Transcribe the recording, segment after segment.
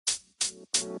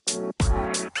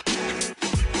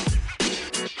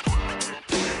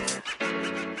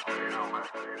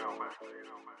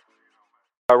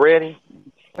Already?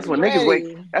 That's We when niggas wake.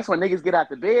 ready. That's when niggas get out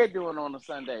the bed doing on a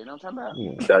Sunday. You know what I'm talking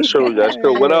about? That's true. That's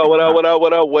true. What up? What up? What up?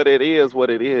 What up? What it is? What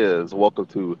it is? Welcome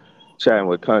to Chatting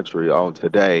with Country. On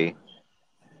today,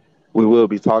 we will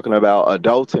be talking about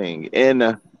adulting in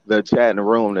the chatting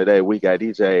room today. We got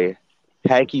DJ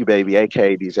Hacky Baby,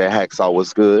 aka DJ Hacksaw.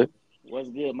 What's good? What's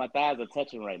good? My thighs are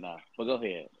touching right now. But go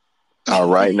ahead. All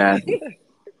right, now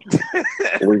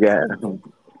we got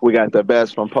we got the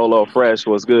best from Polo Fresh.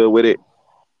 What's good with it?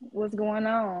 What's going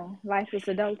on? Life is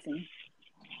adulting.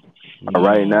 All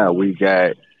right, now Yeah. we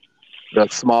got the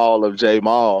small of J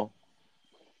Mall.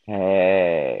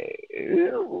 Hey.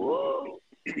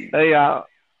 Hey, y'all.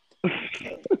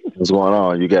 What's going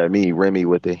on? You got me, Remy,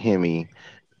 with the Hemi.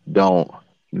 Don't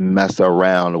mess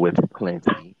around with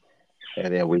plenty.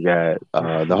 And then we got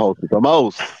the host, the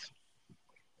most,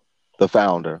 the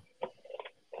founder,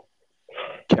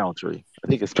 Country. I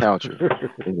think it's Country.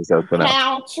 I think it's that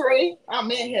pronounced. Country. I'm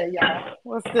in here, y'all.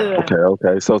 What's good? Okay,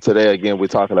 okay. So today again we're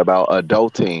talking about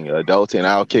adulting. Adulting.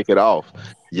 I'll kick it off.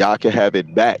 Y'all can have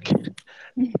it back.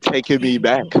 Taking me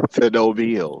back to no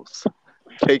bills.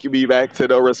 Taking me back to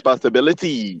no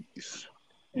responsibilities.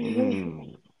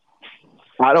 Mm,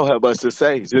 I don't have much to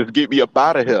say. Just get me up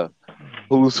out of here.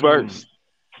 Who's mm. first?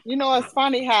 You know, it's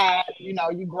funny how,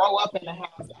 you grow up in the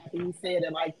house after you said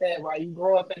it like that, right? You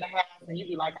grow up in the house and you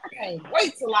be like, I can't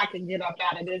wait till I can get up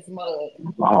out of this mud.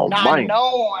 Oh Not man.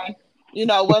 knowing,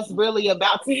 what's really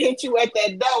about to hit you at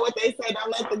that door. What they say, don't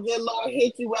let the good Lord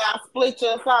hit you where I split you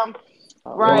or something,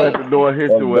 Don't let right? the door hit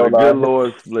you where the Don't good lie.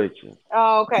 Lord split you.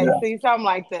 Oh, okay, Yeah, see, something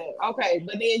like that. Okay,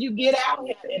 but then you get out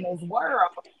here in this world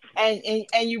and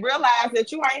you realize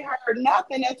that you ain't heard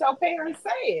nothing that your parents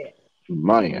said.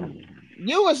 man. Mm.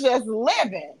 You was just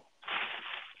living.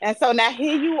 And so now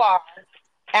here you are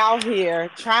out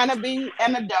here trying to be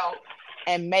an adult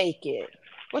and make it.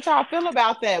 What y'all feel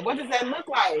about that? What does that look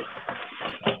like?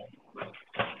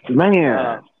 Man.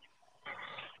 Uh,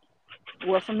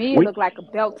 Well, for me, it We looked like a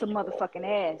belt to motherfucking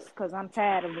ass because I'm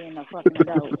tired of being a fucking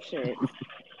adult. Shit.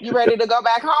 You ready to go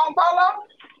back home,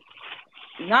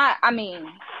 Polo? Not, I mean,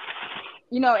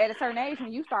 at a certain age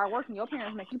when you start working, your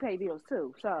parents make you pay bills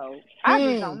too. So I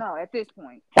just don't Hmm. know at this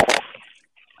point.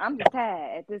 I'm just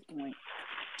tired at this point.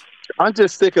 I'm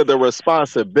just sick of the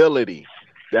responsibility.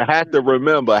 That have to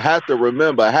remember, have to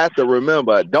remember, have to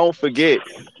remember. Don't forget,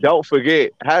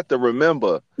 have to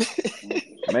remember.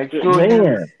 Make good. sure you.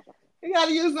 Man. You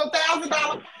gotta use a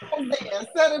 $1,000 phones there.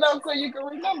 Set it up so you can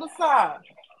remember some.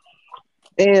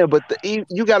 Yeah, but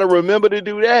you got to remember to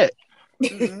do that.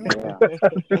 Mm-hmm.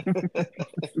 Yeah.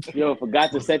 You ever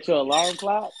forgot to set your alarm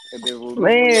clock and then remember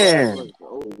when your ass Man. was?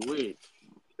 Oh, wait.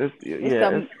 It's It's yeah.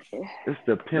 the, It's the it's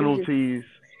just, penalties.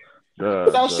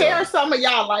 The So the share some of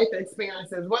y'all life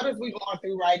experiences. What is we going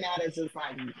through right now that's just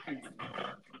like,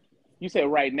 You said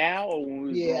right now or when we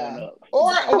was growing yeah. up?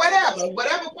 Or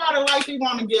whatever part of life you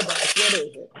want to give us. What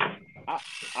is it? I,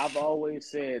 I've always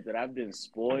said that I've been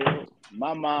spoiled.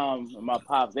 My mom and my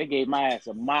pops, they gave my ass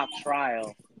a mock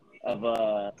trial of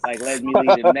like letting me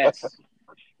leave the nest.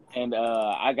 And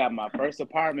I got my first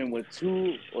apartment with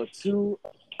two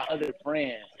other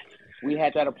friends. We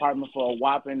had that apartment for a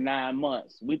whopping 9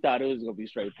 months. We thought it was gonna be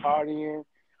straight partying,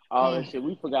 all that Mm. shit.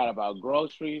 We forgot about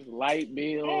groceries, light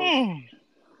bills. Mm.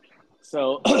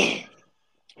 So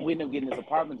we ended up getting this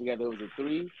apartment together. It was a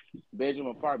 3 bedroom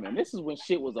apartment. And this is when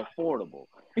shit was affordable.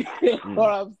 You know what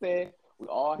mm. I'm saying? We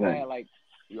all Man. had like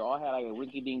a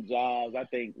rinky dink jobs. I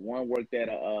think one worked at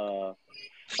a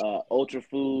Ultra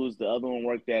Foods. The other one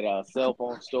worked at a cell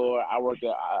phone store. I worked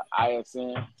at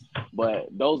ISN. But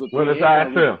those are What three is I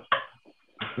income. feel?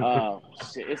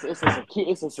 Shit,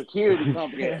 it's a security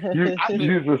company. You I think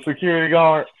use a security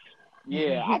guard?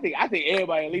 yeah, I think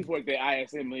everybody at least worked at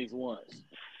ISN at least once.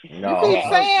 You No, I keep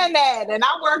had okay. saying that, and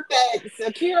I worked at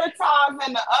Securitas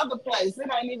and the other place. It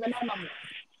ain't even that no more.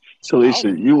 I was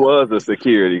Talisha, you was a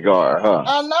security guard, huh?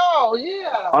 I know,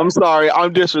 yeah. I'm sorry,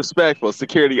 I'm disrespectful.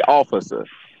 Security officer.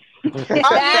 Oh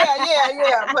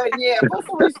yeah. But yeah, put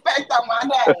some respect on my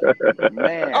name.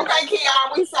 man. Okay,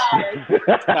 Keon, we sorry.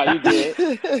 No, you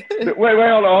good.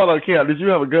 Hold on, Cal. Did you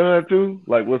have a gun too?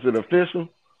 Like, was it official?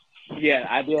 Yeah,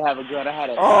 I did have a gun.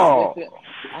 Oh.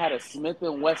 I had a Smith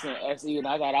and Wesson SE, and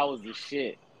I thought I was the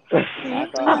shit. I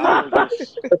thought I was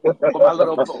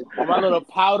the with my little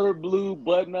powder blue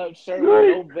button up shirt with Great,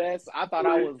 no vest. I thought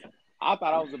I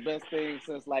was the best thing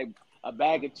since like a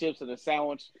bag of chips and a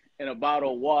sandwich and a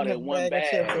bottle of water A in one bag of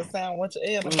chips, a bag. sandwich,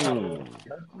 and a bottle of Mm.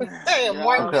 water. You In know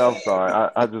what one I'm Okay, I'm bag. saying? sorry.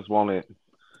 I just wanted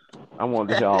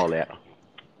to hear all that.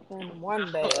 In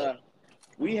one bed.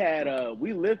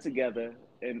 We lived together,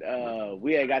 and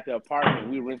we had got the apartment.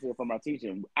 We rented it from our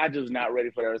teacher. I just not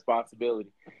ready for that responsibility.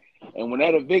 And when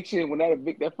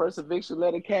that first eviction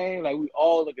letter came, like we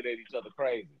all looking at each other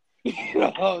crazy. You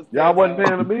know what I'm Y'all wasn't saying?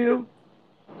 paying the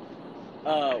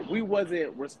bill? We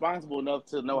wasn't responsible enough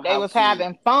to know They how was to.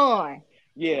 having fun.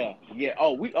 Yeah. We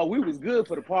was good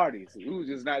for the parties. We was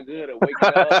just not good at waking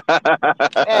up.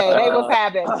 Hey, they was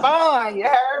having fun, you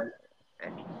heard?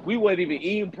 We wasn't even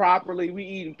eating properly. We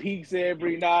eating pizza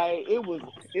every night. It was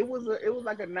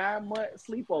like a 9-month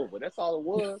sleepover. That's all it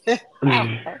was.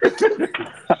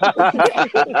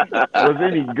 Was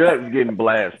any guts getting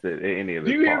blasted at any of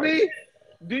Do this you hear party? me?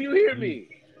 Do you hear me?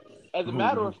 As a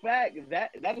matter of fact,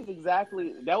 that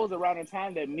was around the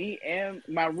time that me and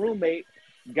my roommate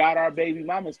got our baby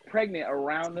mamas pregnant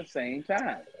around the same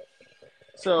time.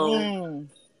 So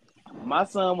my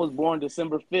son was born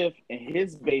December 5th, and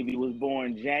his baby was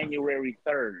born January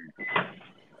 3rd.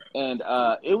 And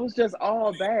it was just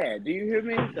all bad. Do you hear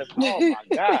me? Because, oh my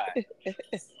God.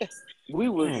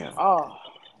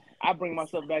 I bring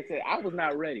myself back to I was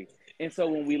not ready. And so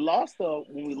when we lost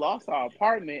our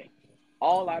apartment,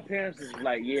 all our parents was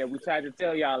like, yeah, we tried to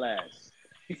tell y'all ass.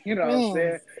 You know what I'm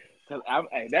saying? Because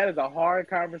that is a hard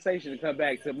conversation to come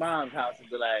back to mom's house and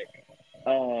be like,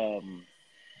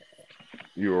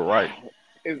 You were right.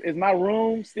 Is my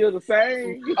room still the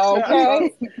same?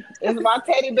 Okay. Is my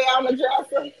teddy bear on the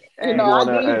dresser? You know, I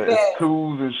need that.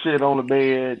 Tools and shit on the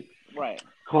bed. Right.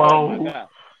 Clothes. Oh my God.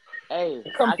 Hey,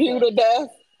 computer desk.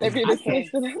 They be the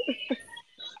system.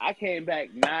 I came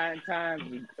back 9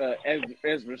 times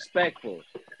as respectful,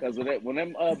 because when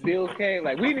them bills came,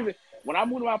 like we didn't even. When I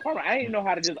moved to my apartment, I didn't know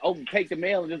how to just take the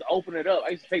mail and just open it up. I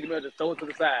used to take the mail and just throw it to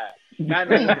the side. Not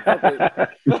know what the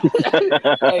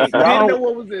fuck didn't know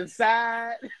what was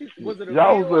inside. Was it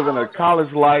y'all was living a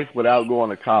college life without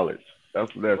going to college.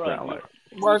 That's what that sounds like.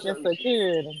 Working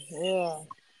security. Yeah.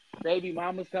 Baby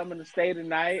mama's coming to stay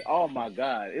tonight. Oh my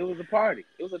God. It was a party.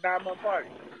 It was a 9-month party.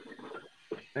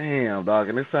 Damn, dog.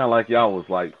 And it sounded like y'all was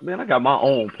like, man, I got my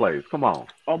own place. Come on.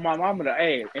 Oh, my mama,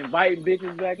 inviting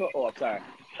bitches back over. Oh, I'm sorry.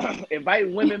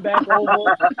 Inviting women back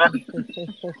over.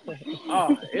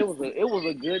 Oh, it was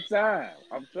a good time.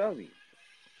 I'm telling you.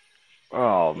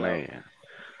 Oh, man.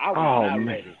 I was not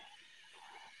ready.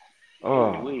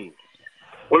 Oh.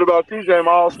 What about you, J.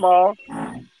 All Small?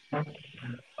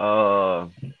 I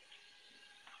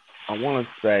want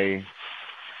to say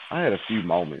I had a few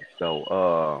moments.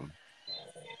 So,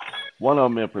 one of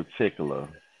them in particular,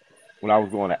 when I was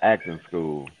going to acting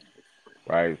school,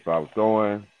 right? So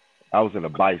I was in a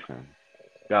Bison.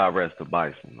 God rest the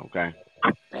Bison, okay?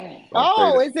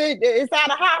 So it's out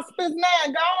of hospice now,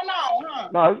 going on, huh?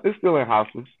 No, it's still in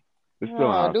hospice. It's still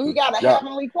in hospice. Do he got a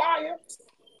heavenly choir?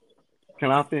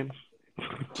 Can I finish?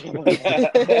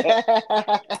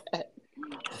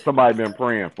 Somebody been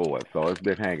praying for it, so it's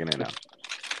been hanging in there.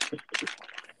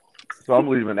 So I'm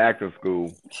leaving acting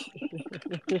school.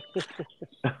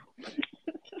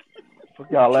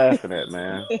 What y'all laughing at,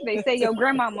 man? They say your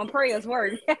grandmama prayers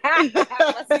work. Must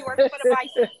be working for the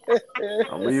Bison.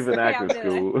 I'm leaving acting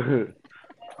school.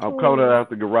 I'm coming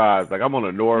out the garage. Like I'm on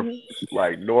the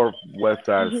northwest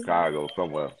side of Chicago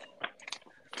somewhere.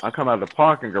 I come out of the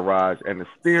parking garage and the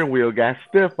steering wheel got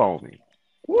stiff on me.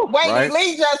 Wait, right?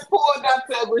 Lee just pulled up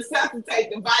to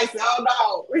resuscitate the Bison. Hold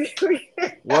on.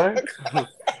 What?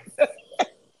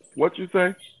 What you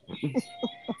say?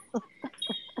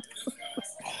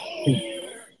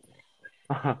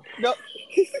 No.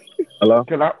 Hello?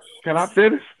 Can I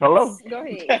finish? Hello? Go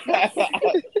ahead.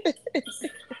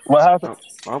 What happened?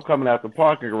 I'm coming out the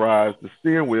parking garage. The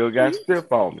steering wheel got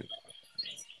stiff on me.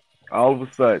 All of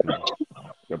a sudden,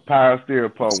 the power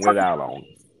steering pump went out on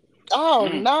me. Oh,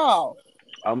 no.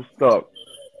 I'm stuck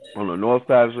on the north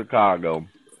side of Chicago,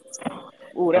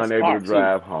 unable to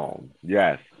drive home.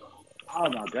 Yes. Oh,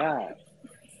 my God.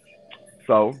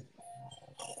 So,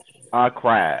 I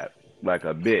cried like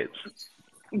a bitch.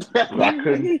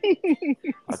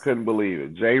 I couldn't believe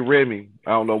it. Jay Remy,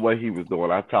 I don't know what he was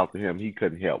doing. I talked to him. He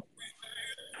couldn't help.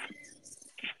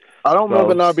 I don't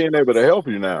remember not being able to help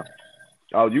you now.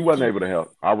 Oh, you wasn't able to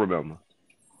help. I remember.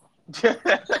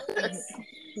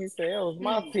 He said it was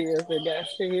my tears that got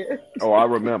shed. Oh, I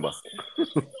remember.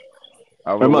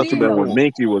 It must have been when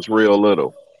Minky was real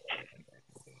little.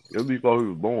 It was before he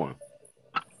was born.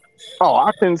 Oh,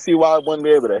 I couldn't see why I wouldn't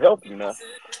be able to help you now.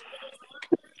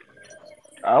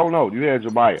 I don't know. You had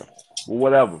Jemiah. Well,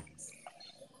 whatever.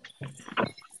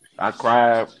 I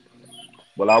cried.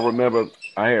 But I remember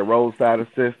I had roadside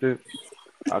assistance.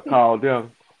 I called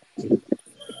them.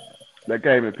 They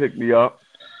came and picked me up.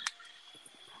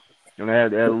 and I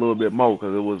had to add a little bit more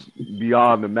because it was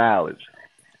beyond the mileage.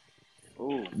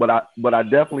 Ooh. But I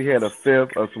definitely had a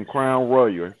fifth of some Crown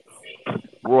Royal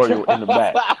in the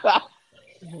back,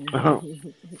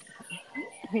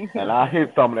 and I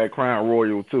hit some of that Crown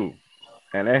Royal too,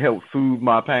 and that helped soothe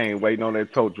my pain waiting on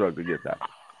that tow truck to get there.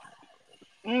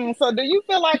 So do you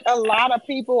feel like a lot of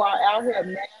people are out here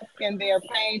masking their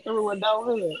pain through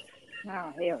adulthood?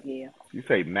 Oh, hell yeah. You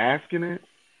say masking it?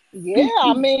 Yeah,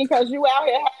 I mean, because you out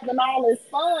here having all this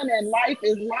fun and life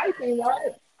is life,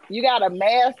 right? You got to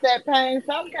mask that pain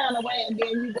some kind of way, and then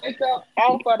you wake up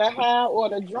off of the high or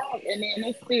the drunk, and then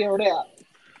it's still there.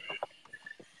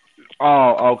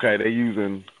 Oh, okay. They're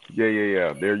using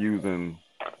yeah. They're using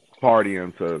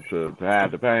partying to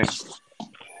hide the pain.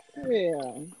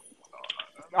 Yeah.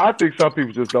 I think some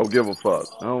people just don't give a fuck.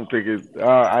 I don't think it.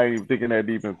 I ain't even thinking that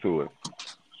deep into it.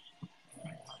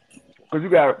 Because you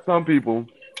got some people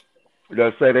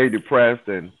that say they depressed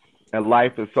and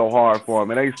life is so hard for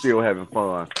them and they still having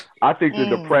fun. I think the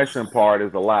depression part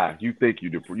is a lie. You think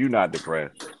you're not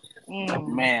depressed.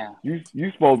 Man, You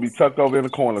supposed to be tucked over in the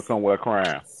corner somewhere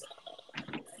crying.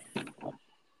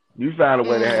 You find a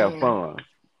way to have fun.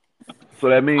 So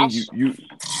that means you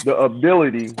the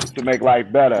ability to make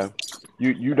life better.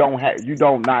 You don't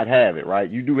not have it, right?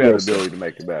 You do have the ability to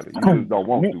make it better. You just don't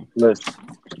want to. Listen,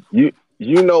 you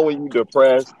know when you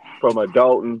depressed from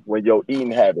adulting when your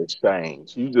eating habits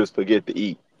change. You just forget to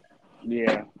eat.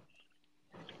 yeah.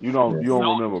 You don't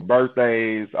remember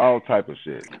birthdays, all type of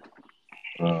shit.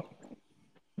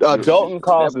 Adulting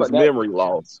causes That- memory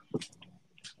loss.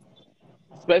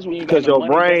 Especially when you got Because no your money,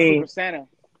 you got brain, Secret Santa.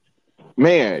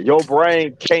 man, your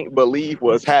brain can't believe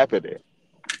what's happening.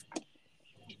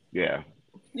 Yeah.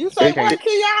 You say It- what,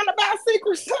 Keon, about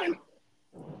Secret Santa?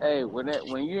 Hey, when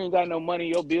you ain't got no money,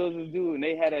 your bills is due, and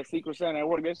they had that Secret Santa at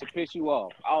work, that should piss you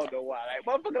off. I don't know why. Like,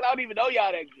 motherfuckers, I don't even know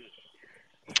y'all that good.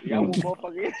 Y'all want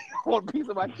motherfucker want a piece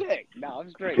of my check. No, I'm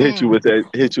straight. hit you with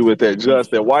that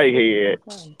Justin Whitehead.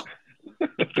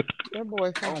 That boy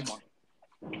Oh fine.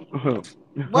 my.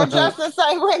 What Justin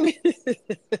say with me?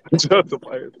 Justin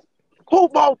Whitehead. Who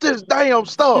bought this damn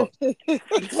stuff? You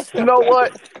know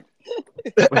what?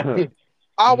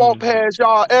 I walk past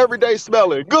y'all every day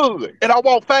smelling good, and I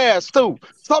walk fast too.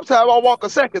 Sometimes I walk a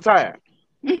second time,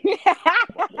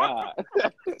 God.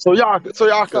 so y'all can So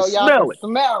y'all smell can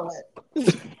smell it.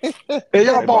 And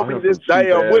y'all They bought bought me him this some cheap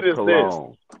damn. ass What is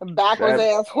cologne. Backwards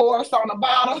ass horse on the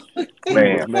bottom. He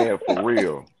Man. was mad for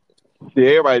real. this? Yeah,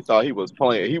 everybody thought he was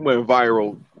playing. He went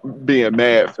viral being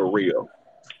mad for real.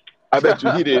 I bet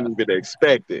you he didn't even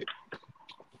expect it.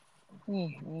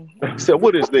 He said,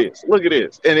 "What is this? Look at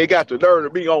this!" And it got the nerve to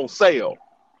be on sale.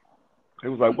 He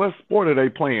was like, "What sport are they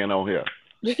playing on here?"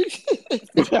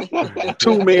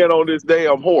 2 men on this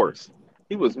damn horse.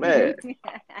 He was mad.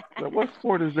 Like, what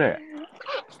sport is that?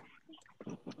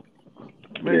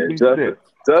 Yeah, Make me sick.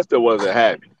 Justin wasn't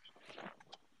happy.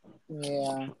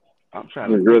 Yeah. I'm trying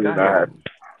He to was think. really I not had, happy.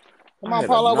 Come I on, had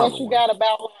Polo, what another you one. got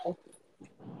about life?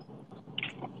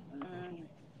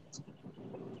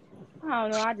 I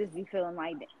don't know. I just be feeling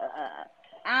like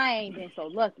I ain't been so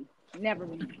lucky. Never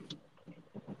been.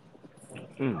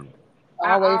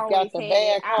 Always got the had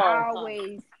bad it.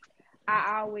 cards.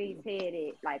 I always had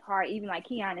it like hard. Even like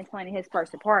Keon explaining his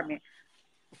first apartment.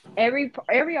 Every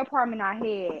apartment I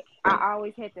had, I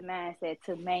always had the mindset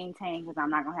to maintain because I'm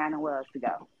not gonna have nowhere else to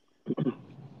go.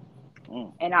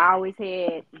 And I always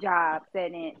had jobs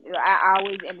that I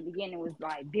always at the beginning was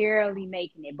like barely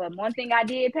making it. But one thing I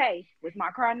did pay was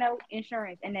my car note,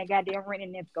 insurance, and that goddamn rent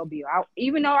and NIPSCO bill.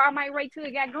 Even though I might wait till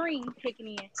it got green kicking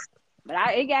in, but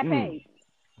it got paid.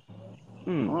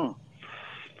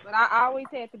 But I always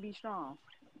had to be strong.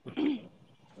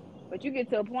 But you get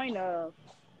to a point of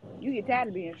you get tired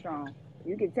of being strong.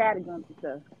 You get tired of going through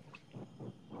stuff.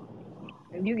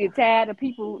 And you get tired of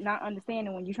people not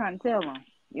understanding when you're trying to tell them.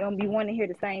 You don't be wanting to hear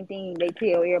the same thing they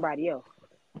tell everybody else.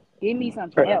 Give me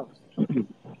something else.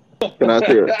 Can I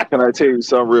tell you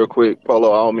something real quick,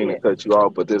 Polo? I don't mean to cut you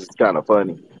off, but this is kind of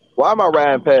funny. Why am I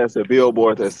riding past a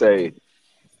billboard that say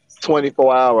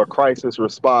 24-hour crisis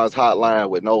response hotline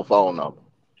with no phone number?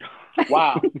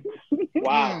 Wow.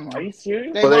 Wow. Are you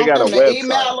serious? They But they want got a them to website.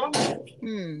 email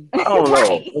them. I don't know.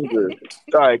 Right.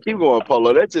 All right, keep going,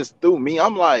 Polo. That just threw me.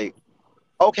 I'm like,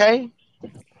 okay.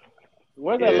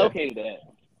 Where's that located at?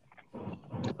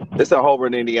 It's in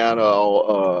Holborn, Indiana,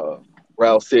 on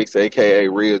Route 6, aka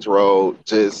Ridge Road,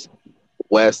 just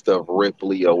west of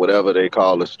Ripley or whatever they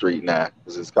call the street now.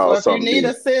 Because it's called So if you something need new.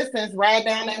 assistance, right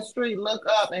down that street, look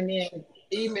up and then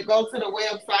go to the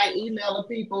website, email the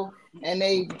people, and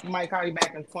they might call you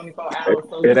back in 24 hours.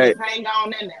 So It you ain't. just hang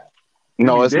on in there.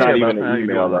 He'll No, be it's not dead by even the an time you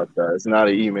get email on up there. It's not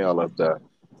an email up there.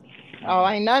 Oh,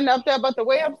 ain't nothing up there but the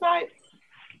website.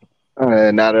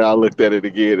 And now that I looked at it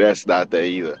again, that's not there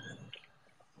either.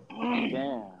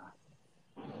 Damn.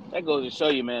 That goes to show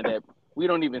you, man, that we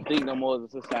don't even think no more as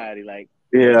a society. Like,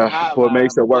 it's a Yeah, what hotline,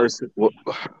 makes it but worse?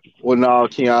 Well, no,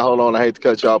 Keon, hold on. I hate to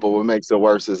cut you off, but what makes it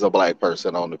worse is a black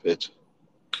person on the picture.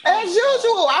 oh As my God.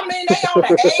 usual, I mean, they on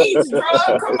the AIDS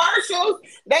drug commercials.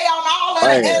 They on all of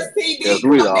Man, the because STD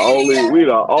chlamydia. we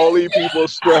the only people Yeah.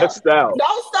 stressed out.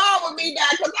 Don't start with me now,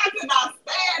 because I cannot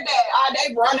stand that.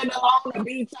 They running along the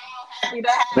beach all happy to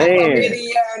have Man,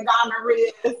 chlamydia and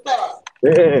gonorrhea and stuff.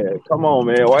 yeah, come on,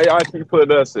 man. Why y'all keep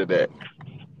putting us in that?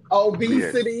 Yeah,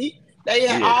 Obesity. They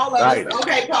in we all of this. excited.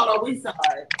 Okay, Carlo, we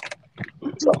sorry.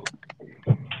 So,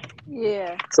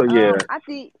 Yeah. so yeah, I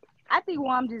think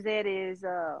where I'm just at is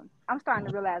I'm starting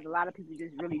to realize a lot of people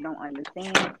just really don't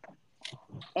understand,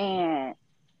 and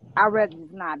I rather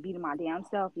just not beat my damn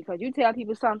self, because you tell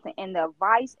people something and the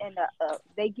advice and the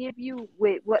they give you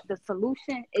with what the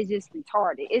solution is just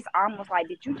retarded. It's almost like,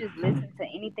 did you just listen to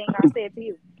anything I said to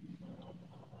you?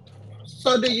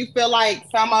 So do you feel like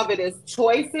some of it is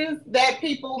choices that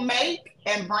people make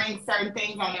and bring certain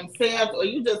things on themselves, or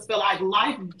you just feel like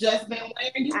life just been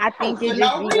wearing you I out think for it just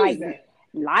no be like reason?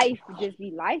 life just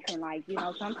be life, and like,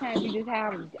 sometimes you just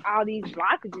have all these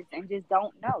blockages and just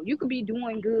don't know. You could be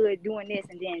doing good, doing this,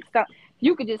 and then stuff.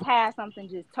 You could just have something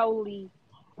just totally,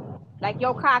 like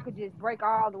your car could just break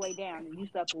all the way down and you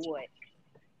stuck with what?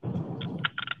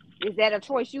 Is that a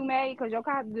choice you made because your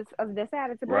car just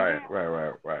decided to break Right, down?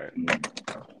 right.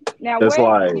 Now, it's where's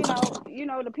like,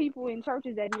 the people in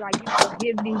churches that be like,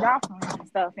 give these offerings and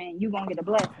stuff, and you gonna get a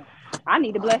blessing. I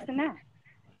need a blessing now.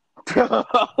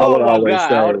 I would Oh my always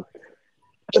God.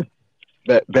 say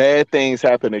that bad things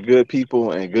happen to good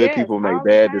people, and good Yes, people make all the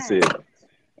bad time. decisions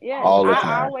Yes, all the I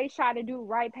time. always try to do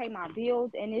right, pay my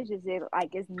bills, and it's just like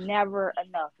it's never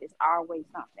enough. It's always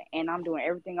something, and I'm doing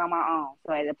everything on my own.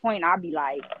 So at the point, I'll be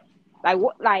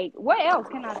what else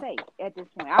can I say at this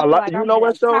point? I A feel lot, like you I'm know at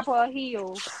what a though? top of a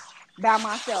hill by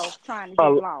myself, trying to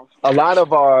A, get lost. a lot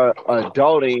of our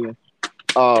adulting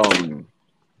um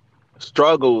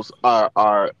struggles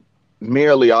are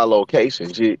merely our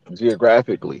location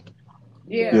geographically.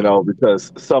 Yeah,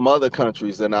 Because some other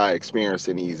countries are not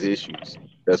experiencing these issues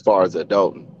as far as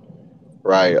adulting,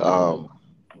 right?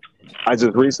 I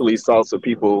just recently saw some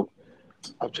people.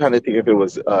 I'm trying to think if it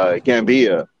was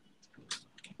Gambia.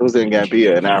 It was in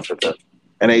Gambia in Africa,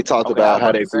 and they talked Okay, I was about how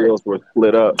about to their say. bills were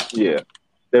split up. Yeah,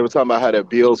 they were talking about how their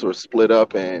bills were split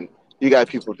up, and you got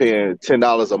people paying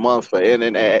 $10 a month for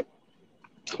internet,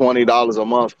 $20 a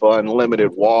month for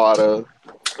unlimited water.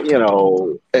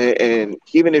 And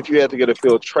even if you had to get a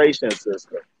filtration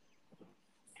system,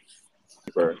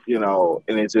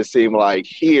 and it just seemed like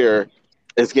here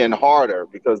it's getting harder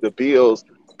because the bills,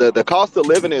 the cost of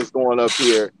living is going up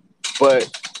here, but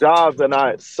jobs are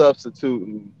not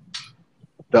substituting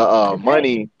the the pay.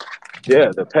 money.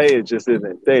 Yeah, the pay just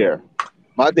isn't there.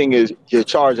 My thing is you're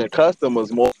charging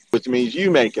customers more, which means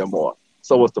you making more.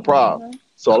 So what's the problem? Mm-hmm.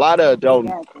 So a lot of adults,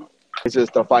 Exactly. it's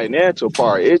just the financial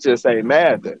part. It just ain't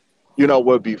mathing.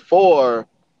 Where before,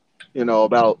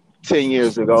 about 10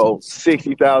 years ago,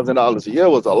 $60,000 a year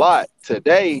was a lot.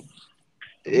 Today,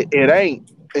 it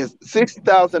ain't. It's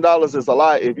 $60,000 is a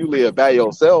lot if you live by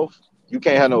yourself. You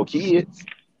can't have no kids.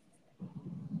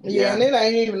 Yeah, and Yeah. it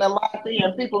ain't even a lot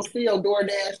there. People still door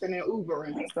dashing and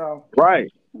Ubering. So,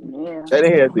 Right. Yeah. They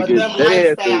didn't have to but get. them They didn't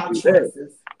have to lifestyle do that.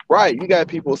 choices. Right. You got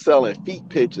people selling feet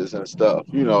pictures and stuff.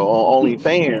 On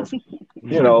OnlyFans.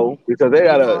 Because they That's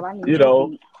gotta. all I need, your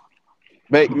feet.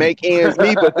 Make ends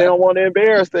meet, but they don't want to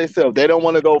embarrass themselves. They don't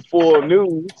want to go full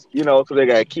news. So they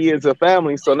got kids or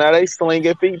family. So now they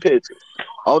slinging feet pictures.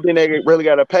 Only thing they really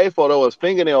got to pay for though is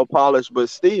fingernail polish, but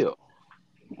still.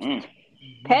 Mm,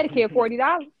 Pedicure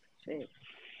 $40. Shit.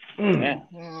 Mm.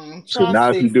 yeah. So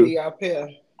Trust CC up here.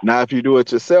 now if you do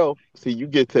it yourself, see you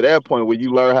get to that point where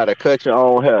you learn how to cut your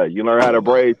own hair, you learn how to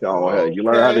braid your own hair, you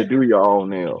learn how to Okay. do your own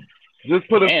nails. Just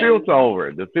put a Damn. filter over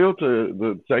it. The filter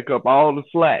will take up all the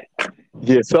slack.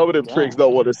 Yeah, some of them tricks Damn.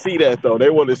 don't want to see that though. They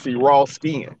want to see raw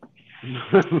skin.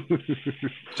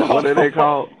 What are they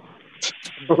called?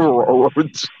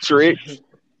 Tricks.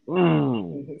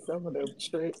 Mm. Some of them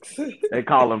tricks. They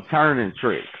call them turning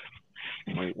tricks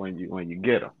when you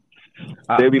get them.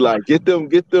 They be like, get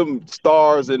them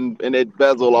stars and that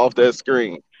bezel off that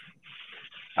screen.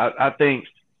 I think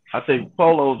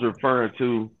Polo's referring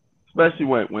to, especially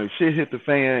when shit hit the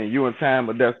fan and you in time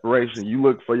of desperation, you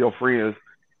look for your friends.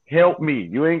 Help me.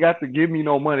 You ain't got to give me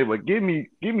no money, but give me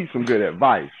some good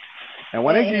advice. And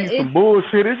when they give you it some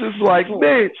bullshit, it's just like,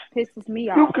 bitch, pisses me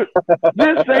you off. could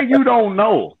just say you don't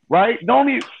know, right? Don't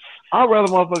even. I'd rather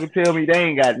motherfucker tell me they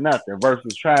ain't got nothing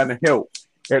versus trying to help,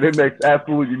 and it makes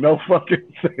absolutely no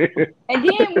fucking sense. And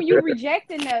then when you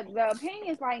rejecting the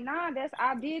opinions, like, nah,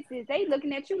 I did this. They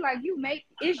looking at you like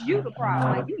it's you the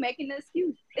problem. Like you making the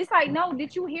excuse. It's like, no,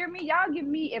 did you hear me? Y'all give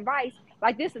me advice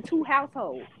like this a 2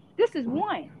 household. This is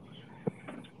one.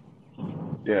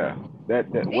 Yeah, that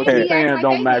what Then you're be acting saying like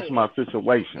don't they match did. my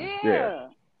situation. Yeah. Yeah.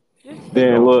 Just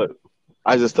Then stupid. look,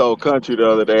 I just told Country the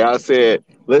other day. I said,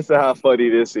 "Listen, how funny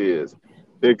this is.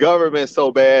 The government's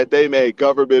so bad they made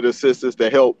government assistance to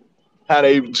help how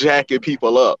they jacking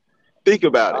people up. Think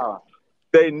about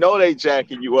it. They know they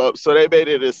jacking you up, so they made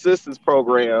an assistance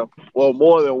program, well,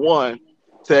 more than one,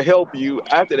 to help you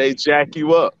after they jack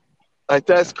you up. Like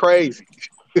that's crazy.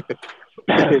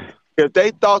 If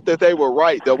they thought that they were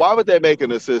right, then why would they make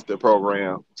an assistant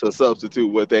program to substitute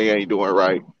what they ain't doing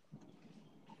right?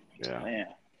 Yeah. Man.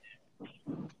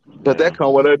 But that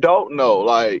come with adult know.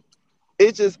 Like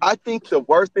it just, I think the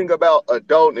worst thing about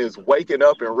adult is waking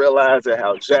up and realizing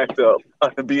how jacked up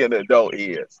being an adult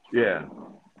is. Yeah.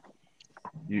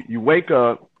 You wake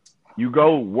up, you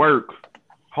go work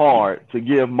hard to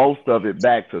give most of it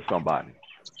back to somebody.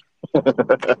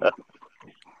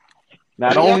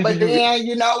 Not Yeah, only do but you then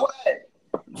you know what?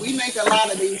 We make a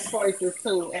lot of these choices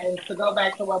too. And to go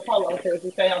back to what Polo says,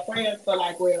 we say our friends feel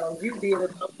like, well, you did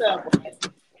it yourself, right?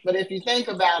 But if you think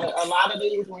about it, a lot of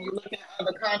these, when you look at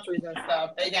other countries and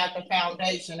stuff, they got the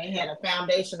foundation. They had a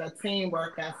foundation of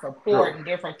teamwork and support true. and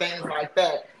different things like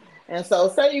that. And so,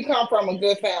 say you come from a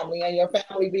good family and your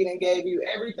family being gave you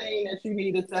everything that you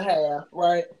needed to have,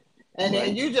 right? And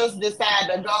then you just decide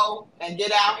to go and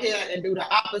get out here and do the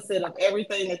opposite of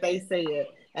everything that they said.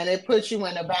 And it puts you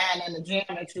in the bind and the jam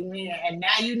that you in. And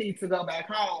now you need to go back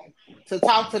home to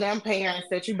talk to them parents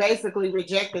that you basically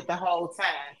rejected the whole time.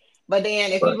 But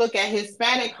then if you look at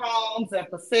Hispanic homes and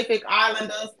Pacific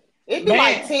Islanders, it'd be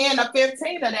like Man. 10 or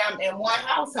 15 of them in one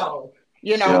household.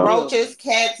 You know, Yeah, Real. roaches,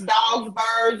 cats, dogs,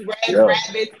 birds, rats, yeah.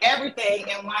 rabbits, everything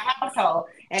in one household.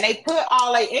 And they put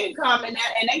all their income in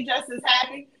that and they just as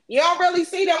happy. You don't really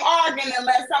see them arguing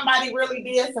unless somebody really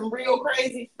did some real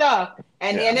crazy stuff.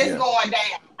 And Yeah, then it's yeah. going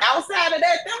down. Outside of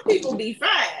that, them people be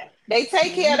fine. They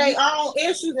take care of their own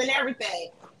issues and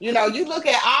everything. You know, you look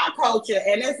at our culture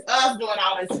and it's us doing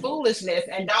all this foolishness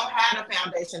and don't have the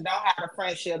foundation, don't have the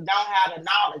friendship, don't have the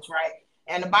knowledge, right?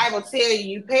 And the Bible tells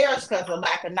you perish because of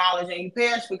lack of knowledge and you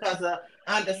perish because of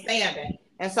understanding.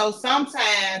 And so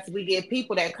sometimes we get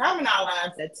people that come in our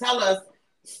lives that tell us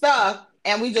stuff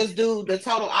and we just do the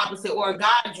total opposite. Or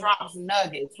God drops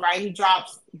nuggets, right? He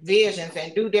drops visions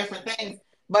and do different things.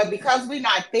 But because we're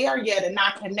not there yet and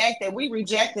not connected, we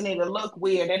rejecting it to look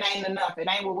weird. It ain't enough. It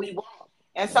ain't what we want.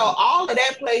 And so all of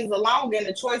that plays along in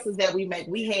the choices that we make.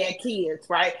 We had kids,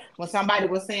 right? When somebody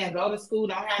was saying, go to school,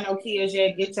 don't have no kids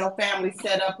yet, get your family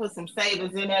set up, put some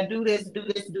savings in there, do this, do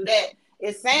this, do that.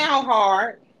 It sounds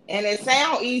hard and it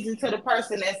sounds easy to the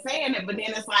person that's saying it, but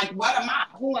then it's like, what am I?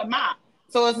 Who am I?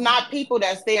 So it's not people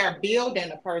that's there building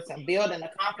the person, building the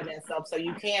confidence up so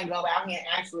you can go out here and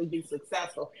actually be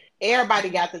successful. Everybody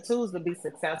got the tools to be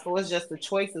successful. It's just the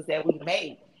choices that we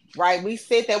made, right? We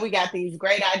sit there, we got these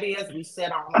great ideas, we sit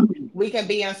on them. We can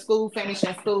be in school,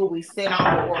 finishing school, we sit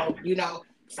on it, or, you know,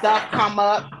 stuff come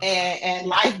up and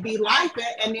life be life,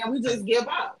 and then we just give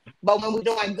up. But when we're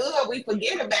doing good, we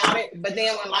forget about it. But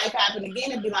then when life happens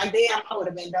again, it'd be like, damn, I would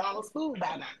have been done with school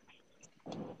by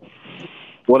now.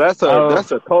 Well, that's Uh,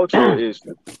 a cultural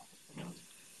issue.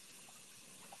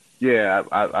 yeah,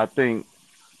 I think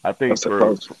I think That's a for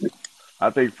culture. I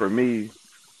think for me,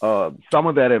 some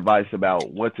of that advice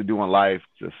about what to do in life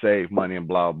to save money and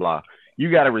blah blah,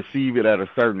 you got to receive it at a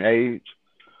certain age.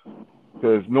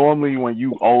 Because normally when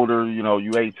you older, you know,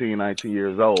 you 18, 19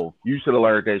 years old, you should have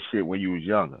learned that shit when you was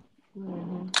younger.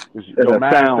 Mm-hmm. 'Cause your It'll sound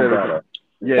mindset is, better.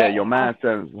 yeah, your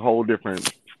mindset is a whole different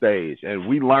stage. And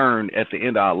we learn at the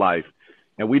end of our life,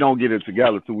 and we don't get it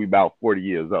together till we about 40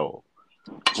 years old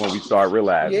when we start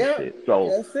realizing Yeah, shit. So,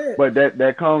 that's it. but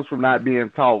that comes from not being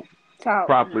taught Talk.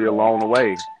 properly along the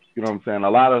way. You know what I'm saying?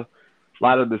 A lot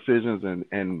of decisions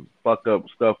and fuck up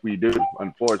stuff we do,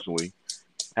 unfortunately,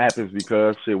 happens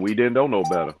because shit we didn't know no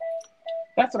better.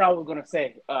 That's what I was gonna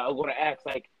say. I was gonna ask,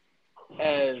 like,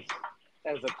 as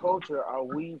as a culture, are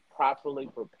we properly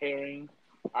preparing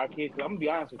our kids? 'Cause I'm gonna be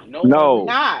honest with you, no one No, really,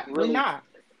 Not. We're really, not.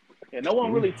 yeah, no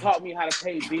one Mm. really taught me how to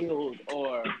pay bills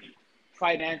or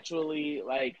financially,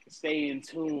 like, stay in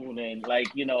tune and, like,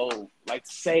 like,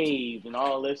 save and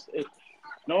all this.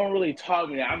 No one really taught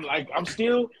me that. I'm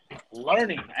still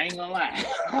learning. I ain't gonna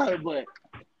lie, but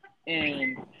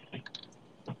and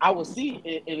I will see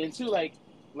it, and then too, like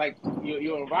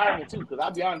your environment too. Because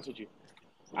I'll be honest with you,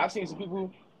 I've seen some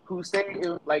people who stay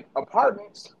in like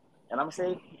apartments, and I'm gonna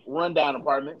say rundown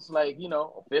apartments, like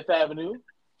Fifth Avenue,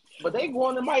 but they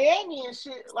going to Miami and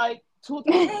shit like 2 or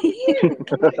 3 times a year.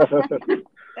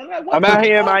 I'm like, what I'm the out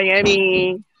here in fuck?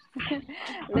 Miami.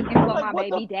 Looking I'm for like, my what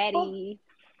the baby fuck? daddy.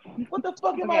 What the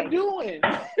fuck am I Okay. doing?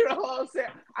 You know what I'm saying?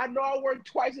 I know I work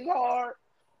twice as hard,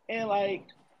 and like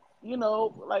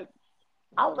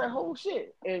I was like, oh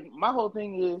shit. And my whole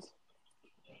thing is,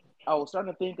 I was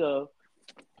starting to think of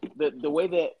the way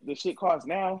that the shit costs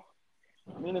now.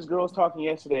 Me and this girl was talking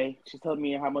yesterday. She's telling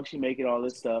me how much she make and all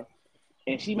this stuff,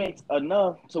 and she makes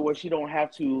enough to where she don't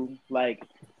have to like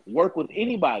work with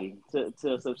anybody to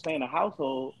sustain a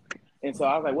household. And so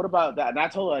I was like, what about that? And I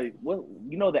told her,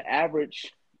 what the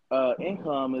average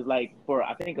income is like for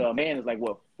I think a man is like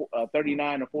what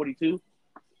 39 or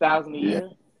 42,000 a Yeah, year,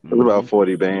 it's about Mm-hmm.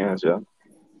 40 bands. Yeah.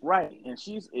 right? And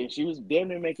she was damn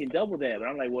near making double that. But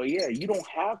I'm like, well, yeah, you don't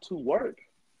have to work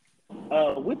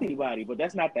with anybody, but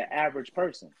that's not the average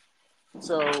person.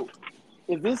 So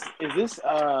is this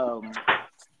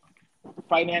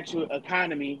financial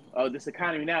economy, this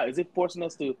economy now, is it forcing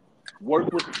us to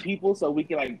work with people so we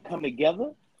can like come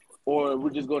together, or we're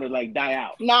just going to like die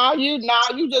out? Now you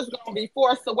just gonna be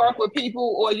forced to work with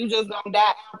people, or you just gonna die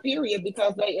out. Period,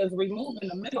 because they is removing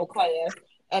the middle class,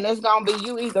 and it's gonna be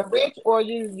you either rich or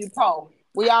you poor.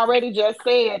 We already just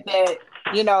said that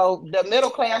the middle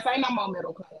class ain't no more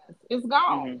middle class. It's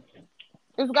gone. Mm-hmm.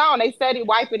 It's gone. They steady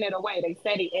wiping it away. They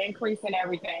steady increasing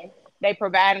everything. They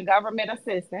providing government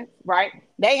assistance, right?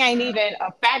 They ain't even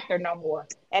a factor no more.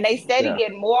 And they steady Yeah.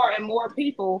 getting more and more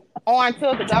people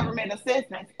onto the government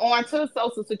assistance, onto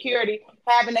Social Security,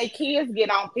 having their kids get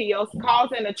on pills,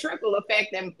 causing a trickle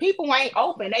effect. And people ain't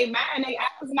open. They mind, they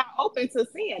eyes not open to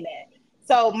seeing that.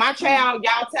 So my Mm. child,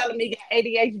 y'all telling me got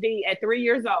ADHD at 3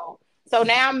 years old. So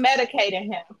now I'm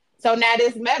medicating him. So now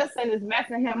this medicine is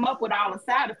messing him up with all the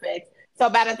side effects. So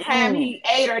by the time Mm. he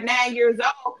 8 or 9 years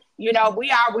old,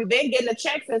 we've been getting a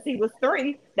check since he was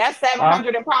 3. That's seven Huh?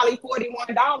 hundred and probably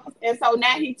 $41. And so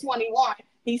now he's 21.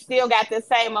 He still got the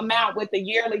same amount with the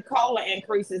yearly COLA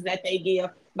increases that they give.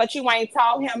 But you ain't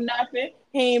taught him nothing.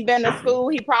 He ain't been to school.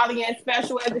 He probably in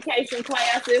special education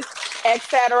classes, et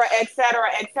cetera, et cetera,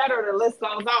 et cetera. The list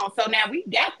goes on. So now we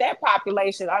got that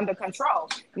population under control.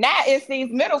 Now it's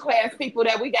these middle class people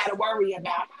that we got to worry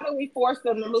about. How do we force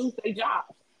them to lose their jobs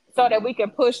so that we can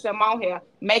push them on here,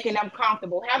 making them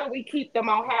comfortable? How do we keep them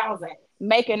on housing,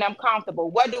 making them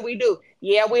comfortable? What do we do?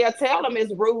 Yeah, we'll tell them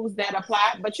it's rules that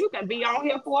apply, but you can be on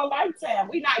here for a lifetime.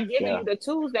 We're not giving Yeah. you the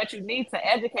tools that you need to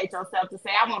educate yourself to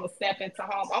say, I want to step into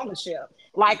home ownership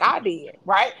like I did,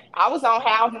 right? I was on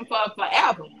housing for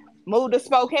forever. Moved to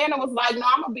Spokane and was like, no,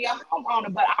 I'm gonna be a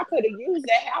homeowner, but I could have used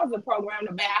that housing program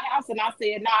to buy a house. And I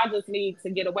said, no, I just need to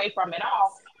get away from it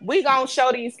all. We gonna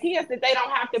show these kids that they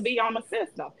don't have to be on the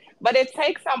system. But it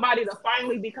takes somebody to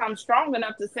finally become strong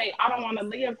enough to say, I don't want to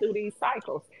live through these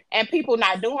cycles. And people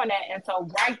not doing that. And so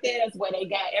right there is where they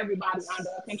got everybody under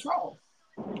control.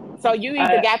 So you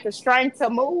either I got the strength to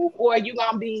move, or you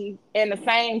gonna be in the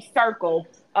same circle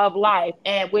of life.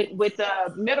 And with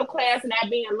the middle class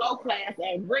not being low class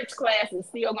and rich class is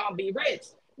still gonna be rich,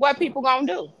 what people gonna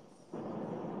do?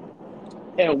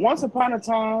 and once upon a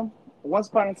time,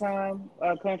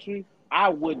 country, I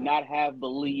would not have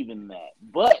believed in that,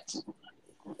 but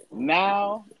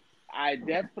now I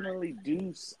definitely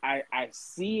do. I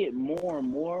see it more and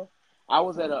more. I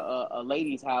was at a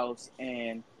lady's house,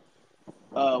 and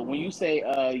when you say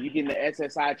you getting the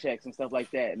SSI checks and stuff like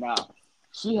that, now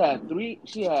she had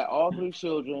all 3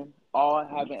 children, all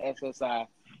having SSI,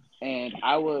 and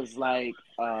I was like,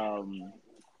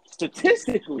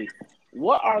 statistically,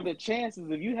 what are the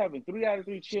chances of you having 3 out of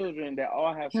 3 children that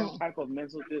all have some Hmm. type of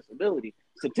mental disability?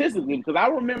 Statistically, because I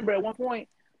remember at one point,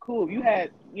 cool, if you had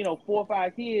 4 or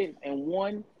 5 kids and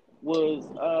one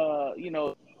was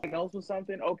diagnosed with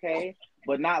something, okay,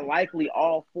 but not likely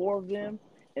all 4 of them.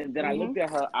 And then Hmm. I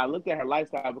looked at her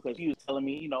lifestyle, because she was telling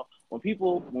me, when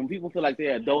people feel like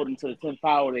they're adult into the 10th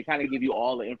power, they kind of give you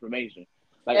all the information,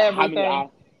 like Everything.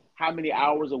 how many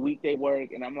hours a week they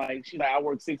work. And I'm like, she's like, I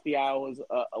work 60 hours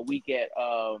a week at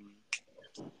Hello?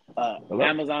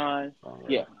 Amazon. All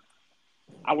right. Yeah,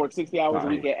 I work 60 hours a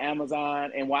week Nice. at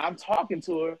Amazon. And while I'm talking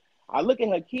to her, I look at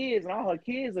her kids, and all her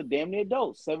kids are damn near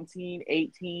adults, 17,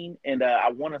 18. And I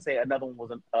want to say another one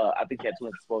was, I think she had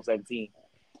twins, 12, 17.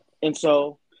 And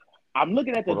so I'm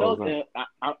looking at the What was adults, that?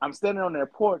 and I'm standing on their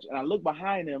porch, and I look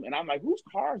behind them, and I'm like, whose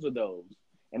cars are those?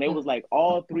 And it was like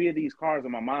all 3 of these cars are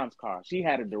my mom's car. She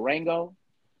had a Durango,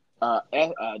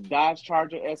 a Dodge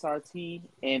Charger SRT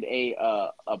and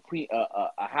a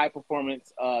high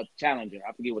performance Challenger.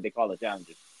 I forget what they call a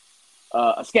Challenger.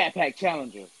 A Scat Pack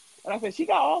Challenger. And I said, she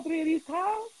got all three of these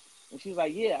cars? And she's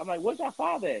like, yeah. I'm like, what's your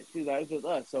father at? She's like, it's just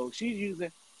us. So she's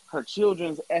using her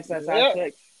children's SSI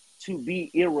tech to be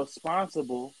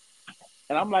irresponsible.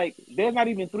 And I'm like, there's not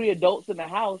even 3 adults in the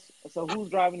house. So who's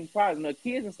driving these cars? And the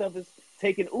kids and stuff is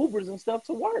taking Ubers and stuff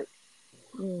to work.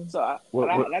 So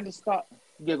I just thought,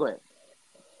 yeah, go ahead.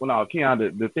 Well, no, Keon,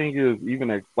 the thing is, even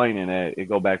explaining that, it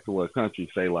go back to what countries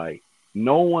say, like,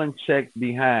 no one checks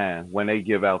behind when they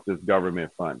give out this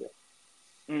government funding.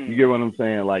 You get what I'm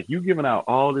saying? Like, you giving out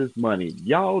all this money.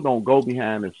 Y'all don't go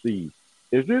behind and see,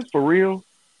 is this for real?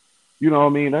 You know what I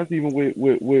mean? That's even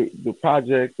with the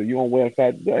projects or you on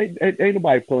website. Ain't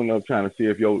nobody pulling up trying to see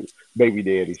if your baby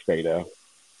daddy stay there.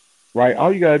 Right?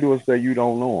 All you got to do is say you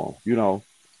don't know him, you know.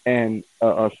 And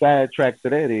a side track to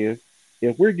that is,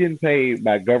 if we're getting paid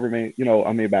by government, you know,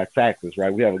 I mean, by taxes,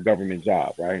 right? We have a government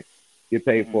job, right? Get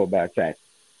paid for by taxes.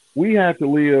 We have to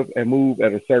live and move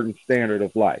at a certain standard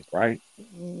of life, right?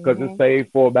 Because it's paid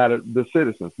for by the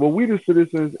citizens. Well, we the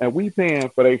citizens, and we paying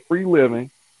for their free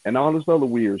living and all this other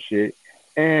weird shit,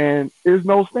 and there's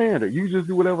no standard. You just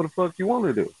do whatever the fuck you want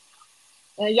to do.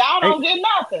 And y'all don't get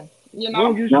nothing, you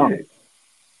know? Don't get shit.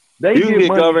 They You can get get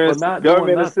money for not government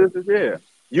doing nothing. assistance, yeah.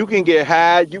 You can get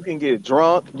high, you can get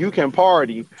drunk, you can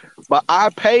party, but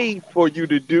I paid for you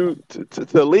to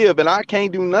live, and I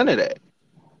can't do none of that.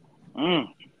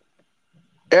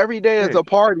 Every day is a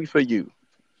party for you.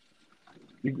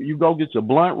 You go get your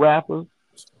blunt wrappers.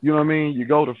 You know what I mean? You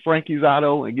go to Frankie's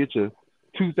Auto and get your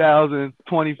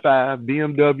 2025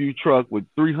 BMW truck with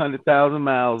 300,000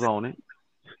 miles on it.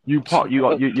 You're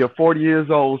 40 years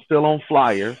old, still on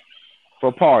flyers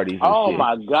for parties. Oh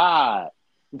my God.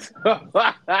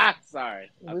 Sorry.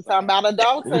 We're talking about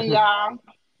adulting, y'all.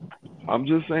 I'm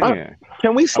just saying.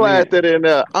 Can we slide that in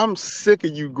there? I'm sick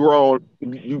of you grown.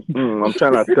 I'm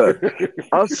trying not to cut.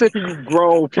 I'm sick of you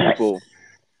grown people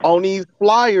on these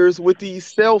flyers with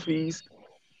these selfies.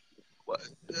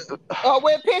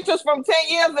 With pictures from 10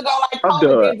 years ago, like I'm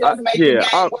done. just make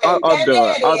I'm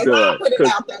done. I'm done. Put it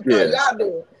out there, y'all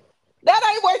do it. That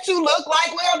ain't what you look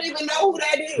like. We don't even know who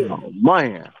that is. Oh,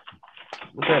 man.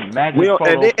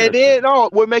 That and then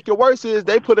what make it worse is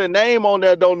they put a name on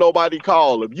there, don't nobody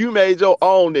call them. You made your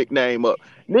own nickname up.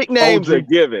 Nicknames are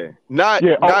given, not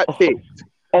picked.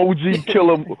 OG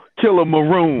Killer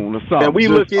Maroon or something. And we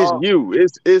look at you.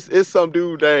 It's some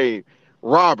dude named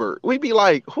Robert. We be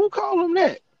like, who called him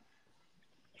that?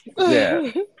 Yeah.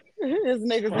 His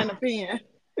niggas in the pen.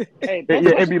 Hey,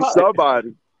 it be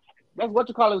somebody. That's what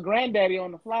you call his granddaddy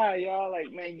on the fly, y'all.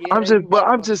 Like, man, yeah.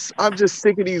 I'm just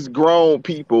sick of these grown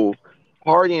people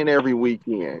partying every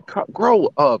weekend. Grow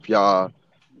up, y'all.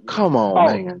 Come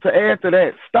on, man. To add to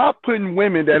that, stop putting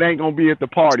women that ain't gonna be at the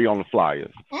party on the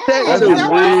flyers. That's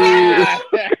weird.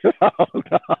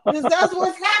 Is that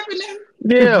what's happening?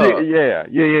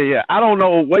 Yeah. I don't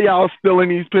know where y'all stealing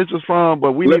these pictures from,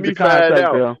 but we need to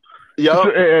contact them.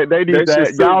 Yep. They need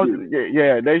that.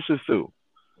 Y'all, they should sue.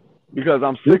 Because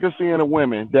I'm sick of seeing the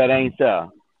women that ain't there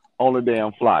on the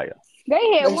damn flyer.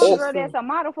 They had one girl that's a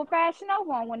model for Fashion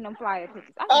Nova on one of them flyer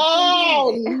pictures.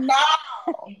 No.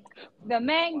 The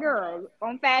main girl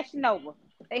on Fashion Nova.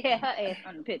 They had her ass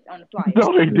on the flyer.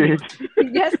 No, they did.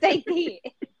 Yes, they did.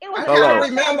 I can't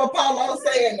remember Paulo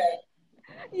saying that.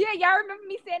 Yeah, y'all remember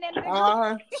me saying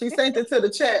that? She sent it to the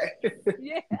chat.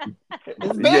 Yeah.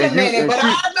 It's been a minute, but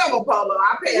I remember Paulo.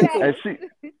 I paid attention.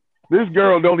 This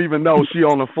girl don't even know she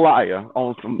on a flyer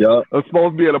on some. It's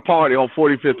supposed to be at a party on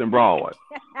 45th and Broadway.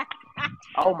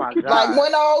 Oh my God! Like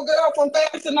when the old girl from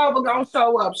Fashion Nova gonna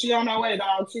show up, she on her way,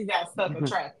 dog. She got stuck in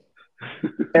traffic.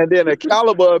 And then a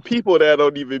caliber of people that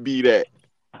don't even be that.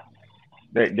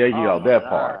 There you go. That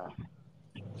part.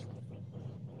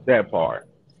 That part.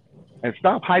 And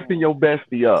stop hyping your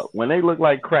bestie up. When they look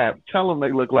like crap, tell them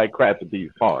they look like crap at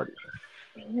these parties.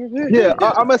 Yeah,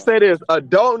 I'm gonna say this: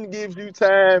 adulting gives you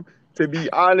time to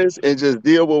be honest and just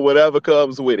deal with whatever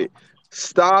comes with it.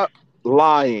 Stop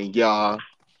lying, y'all.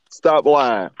 Stop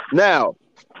lying. Now,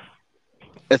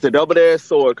 it's a double-edged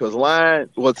sword because lying,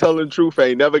 telling the truth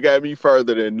ain't never got me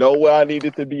further than nowhere I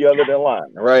needed to be other than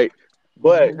lying, right?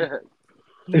 But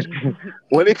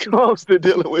when it comes to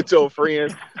dealing with your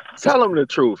friends, tell them the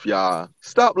truth, y'all.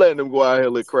 Stop letting them go out here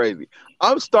look crazy.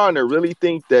 I'm starting to really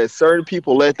think that certain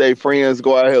people let their friends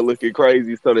go out here looking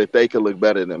crazy so that they can look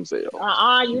better than themselves.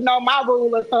 You know my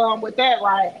rule of thumb with that,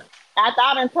 right? After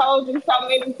I done told you so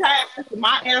many times,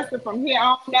 my answer from here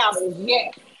on out is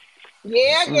yes.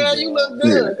 Yeah, girl, you look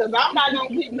Yeah. good. Cause I'm not gonna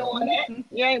keep doing that.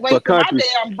 You ain't But wasting my country,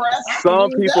 damn breath. I can some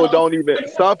use that people on don't even. somebody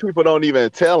Some people don't even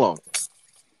tell them.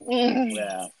 else.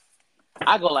 Yeah,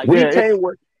 I go like We Yeah, this. can't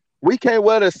wear. We can't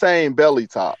wear the same belly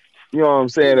top. You know what I'm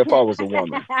saying? If I was a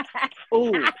woman,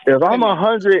 Ooh, if wait a I'm minute.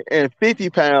 150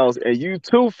 pounds and you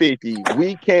 250,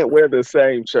 we can't wear the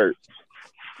same shirt.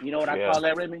 You know what I yeah. call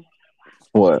that, Remy?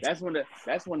 What? That's when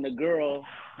the girl,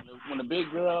 when the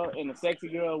big girl and the sexy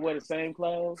girl wear the same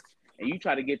clothes, and you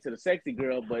try to get to the sexy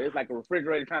girl, but it's like a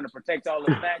refrigerator trying to protect all the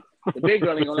snacks. The big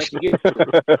girl ain't gonna let you get to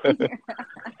it.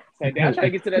 Say, I try to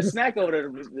get to that snack over there.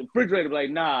 The refrigerator be like,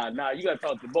 nah, you gotta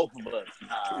talk to both of us.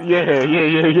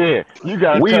 Yeah. You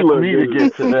gotta We touch look me to good.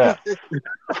 get to that.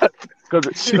 Cause,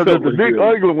 She 'cause if don't the look big good.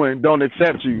 ugly one don't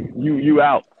accept you, you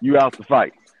out. You out the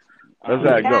fight. That's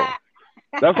how Yeah. it go.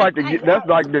 That's like the that's Y'all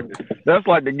like is the that's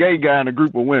like the gay guy in a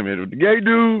group of women. The gay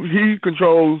dude, he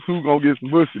controls who gonna get some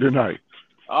pussy tonight.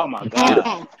 Oh my If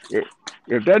God.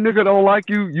 if that nigga don't like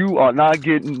you, you are not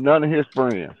getting none of his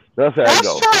friends. That's how it That's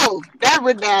go. true.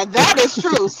 That is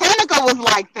true. Seneca was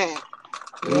like that.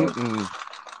 Yeah. Mm-mm.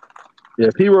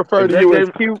 If he refer If to that you as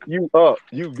gave cute, you up.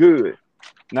 You good.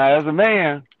 now as a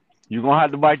man, you gonna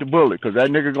have to bite the bullet because that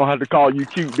nigga gonna have to call you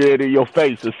cute dead in your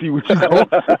face to see what you going.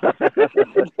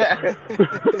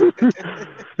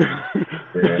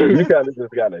 Yeah, you kind of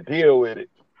just gotta deal with it.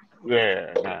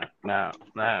 Yeah, now,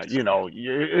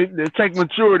 it takes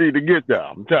maturity to get there.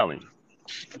 I'm telling you,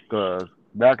 because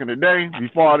back in the day,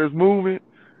 before all this movement,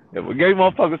 if a gay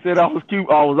motherfucker said I was cute,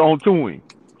 I was on to him,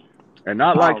 and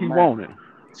not like Oh he man. wanted.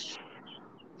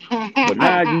 But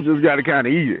now you just gotta kind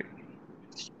of eat it.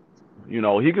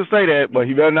 He can say that, but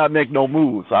he better not make no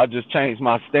moves. So I just changed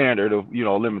my standard of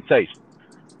limitation.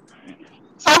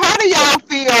 So how do So, y'all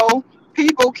feel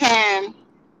people can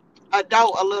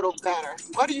adult a little better?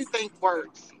 What do you think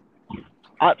works?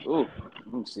 I ooh,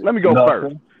 let me see. Let me go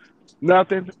first. Nothing.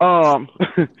 Nothing.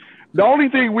 The only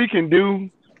thing we can do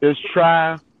is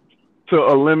try to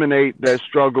eliminate that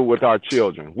struggle with our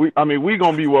children. We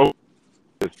gonna be woke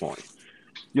at this point.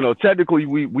 Technically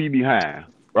we behind,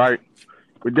 right?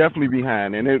 We're definitely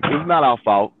behind, and it's not our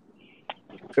fault.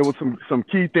 It was some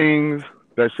key things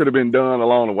that should have been done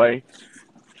along the way.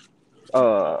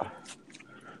 Uh,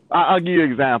 I'll give you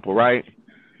an example, right?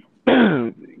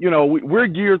 We're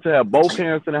geared to have both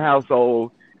parents in the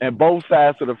household, and both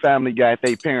sides of the family got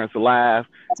their parents alive.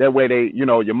 That way,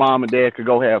 your mom and dad could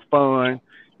go have fun,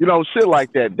 shit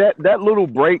like that. That little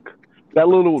break, that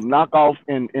little knockoff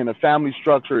in a family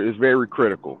structure is very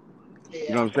critical.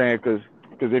 You know Yeah. what I'm saying?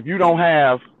 Because if you don't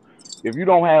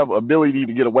have ability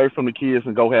to get away from the kids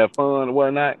and go have fun and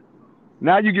whatnot,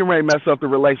 now you get ready to mess up the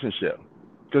relationship.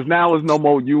 Because now it's no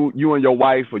more you and your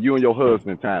wife or you and your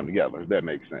husband time together. If that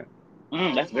makes sense.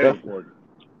 That's very Hmm. That's important.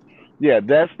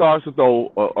 that starts to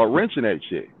throw a wrench in that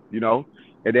shit.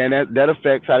 And then that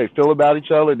affects how they feel about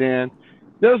each other. Then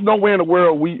there's nowhere in the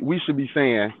world we should be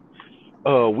saying,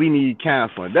 we need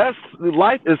counseling. That's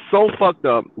life is so fucked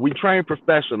up. We train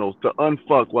professionals to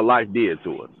unfuck what life did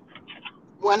to us.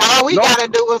 When all we No, gotta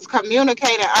do is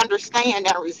communicate and understand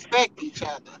and respect each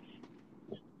other.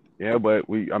 yeah, but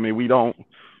we don't.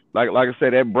 Like I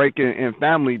said, that break in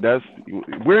family,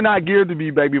 we're not geared to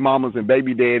be baby mamas and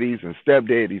baby daddies and step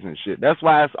daddies and shit. That's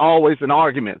why it's always an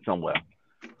argument somewhere.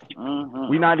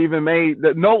 We Mm-hmm. not even made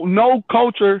that. No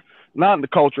culture, not in the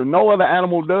culture. No other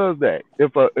animal does that.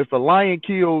 If a lion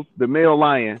kills the male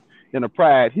lion in a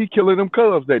pride, he killing them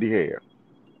cubs that he had.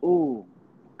 Ooh,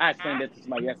 I explained that to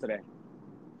somebody yesterday.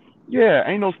 Yeah,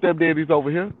 ain't no stepdaddies over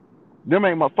here. Them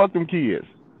ain't my fuck them kids.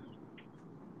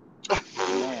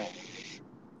 Man,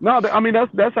 No,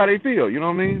 that's how they feel. You know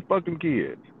what I mean? Fuck them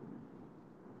kids.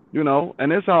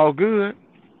 And it's all good.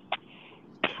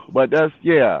 But that's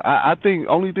yeah. I think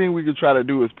only thing we could try to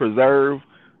do is preserve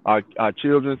our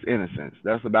children's innocence.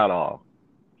 That's about all.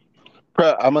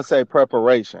 I'm gonna say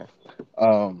preparation.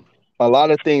 Um, a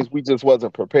lot of things we just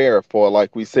wasn't prepared for,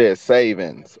 like we said,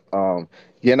 savings,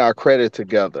 getting our credit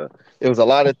together. It was a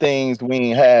lot of things we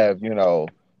didn't have,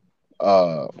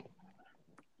 uh,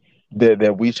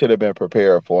 that we should have been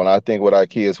prepared for. And I think with our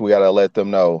kids, we gotta let them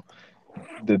know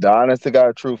the honest to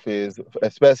God truth is,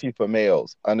 especially for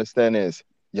males. Understand this,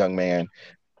 young man.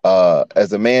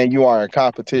 As a man, you are in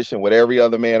competition with every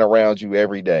other man around you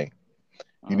every day.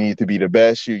 You mm, need to be the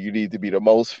best. You need to be the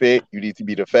most fit. You need to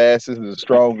be the fastest, the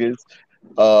strongest,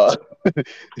 uh,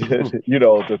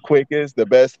 the quickest, the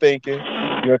best thinking.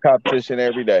 You're in competition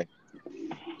every day.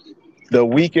 The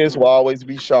weakest will always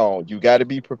be shown. You got to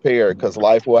be prepared because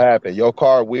life will happen. Your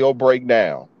car will break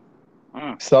down.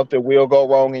 mm. Something will go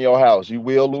wrong in your house. You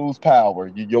will lose power.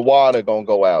 Your water gonna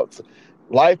go out.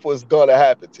 Life was gonna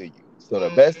happen to you. So the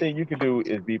best thing you can do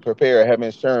is be prepared, have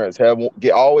insurance,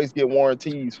 always get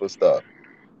warranties for stuff.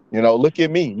 You know, look at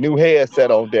me, new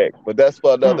headset on deck, but that's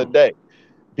for another day.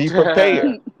 Be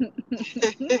prepared.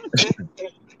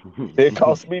 It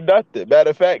costs me nothing.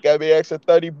 Matter of fact, got me extra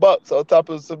 $30 on top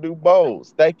of some new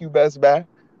bowls. Thank you, Best Buy.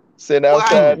 Sitting Well,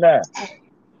 outside now.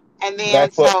 and then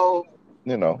Back for so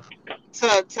you know.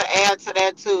 to add to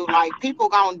that too, like people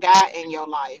gonna die in your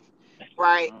life,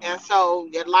 right? And so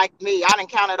you're like me, I done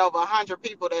counted over 100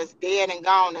 people that's dead and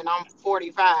gone, and I'm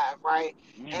 45, right?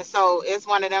 And so it's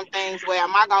one of them things where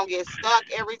am I gonna get stuck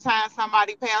every time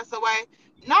somebody pass away?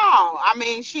 No, I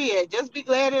mean shit, just be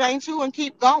glad it ain't you and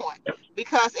keep going.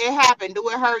 Because it happened. Do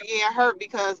it hurt? Yeah, it hurt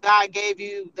because God gave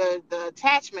you the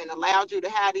attachment, allowed you to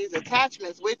have these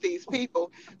attachments with these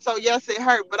people. So yes, it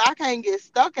hurt, but I can't get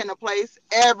stuck in a place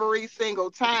every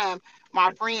single time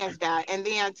my friends die. And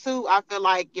then too, I feel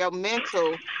like your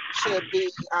mental should be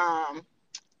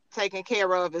taken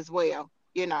care of as well.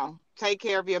 You know, take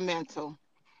care of your mental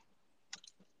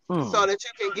so that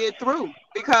you can get through.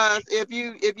 Because if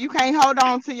you can't hold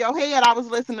on to your head, I was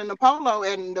listening to Polo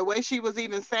and the way she was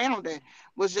even sounding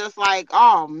was just like,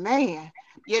 oh man,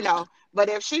 you know. But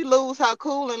if she lose her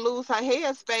cool and lose her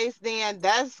head space, then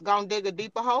that's gonna dig a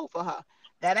deeper hole for her.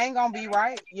 That ain't gonna be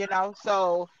right, you know.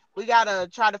 So we gotta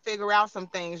try to figure out some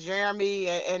things. Jeremy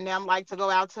and them like to go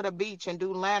out to the beach and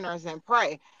do lanterns and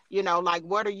pray. You know, like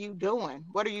what are you doing?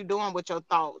 What are you doing with your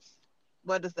thoughts?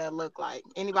 What does that look like?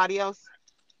 Anybody else?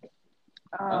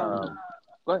 Go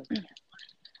ahead.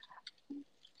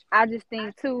 I just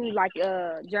think too, like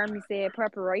Jeremy said,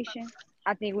 preparation.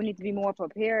 I think we need to be more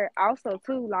prepared. Also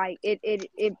too, like it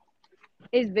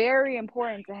is very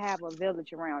important to have a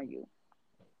village around you.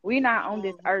 We're not on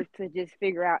this earth to just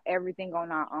figure out everything on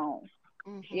our own.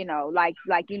 You know,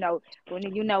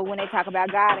 when they talk about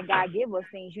God and God give us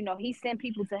things, you know, He sent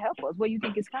people to help us. Where you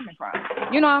think it's coming from?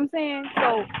 You know what I'm saying?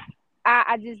 So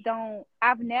I just don't.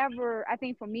 I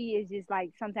think for me it's just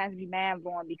like sometimes be mind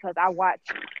blowing because I watch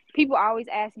people always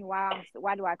ask me why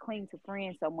do I cling to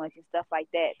friends so much and stuff like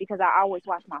that, because I always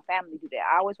watch my family do that.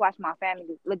 I always watch my family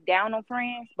look down on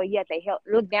friends, but yet they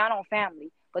look down on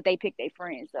family, but they pick their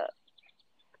friends up.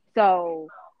 So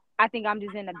I think I'm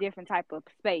just in a different type of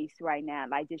space right now,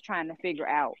 like just trying to figure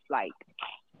out like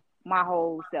my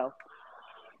whole self.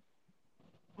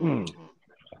 To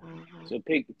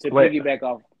piggyback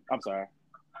off, I'm sorry.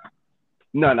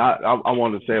 No, I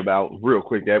want to say about real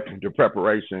quick that the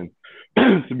preparation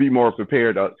to be more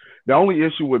prepared. The only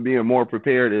issue with being more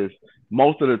prepared is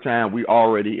most of the time we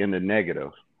already in the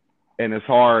negative, and it's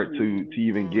hard to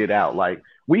even get out. Like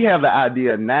we have the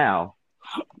idea now,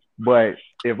 but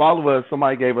if all of us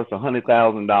somebody gave us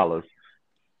 $100,000,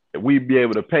 we'd be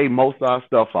able to pay most of our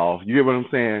stuff off. You get what I'm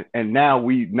saying? And now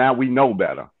we know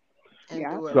better. And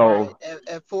do it right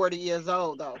at 40 years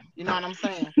old, though. You know what I'm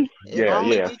saying? If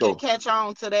only we can catch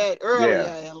on to that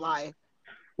earlier in life.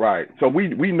 Right. So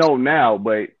we know now,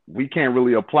 but we can't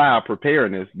really apply our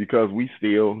preparedness because we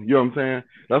still, you know what I'm saying?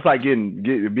 That's like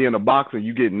being a boxer,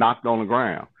 you get knocked on the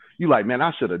ground. You like, man,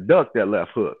 I should have ducked that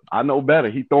left hook. I know better.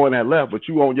 He throwing that left, but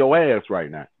you on your ass right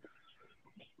now.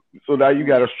 So now you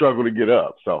got to struggle to get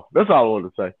up. So that's all I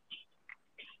want to say.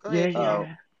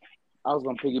 I was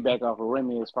gonna piggyback off of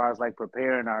Remy as far as like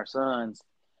preparing our sons.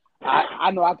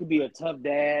 I know I could be a tough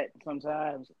dad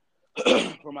sometimes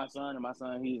for my son, and my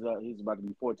son he's about to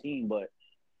be 14. But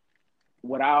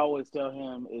what I always tell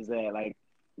him is that like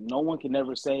no one can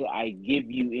ever say I give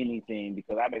you anything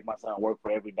because I make my son work for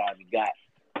every dime he got.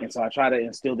 And so I try to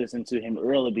instill this into him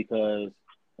early because,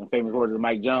 in famous words of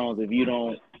Mike Jones, if you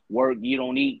don't work, you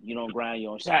don't eat, you don't grind, you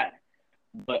don't shine.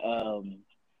 But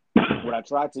what I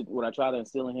try to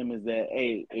instill in him is that,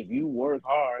 hey, if you work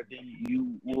hard, then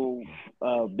you will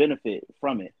benefit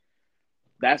from it.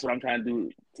 That's what I'm trying to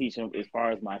teach him as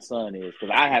far as my son is, because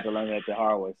I had to learn that the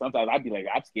hard way. Sometimes I'd be like,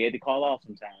 I'm scared to call off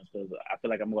sometimes because I feel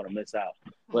like I'm going to miss out.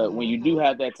 But when you do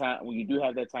have that time,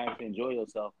 to enjoy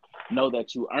yourself, know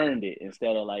that you earned it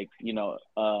instead of like,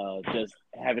 just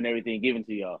having everything given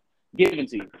to you.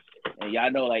 And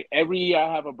y'all know, like every year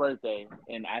I have a birthday,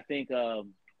 and I think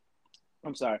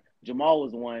Jamal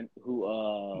was the one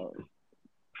who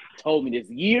told me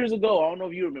this years ago. I don't know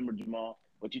if you remember, Jamal,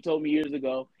 but you told me years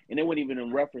ago, and it wasn't even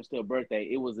in reference to a birthday.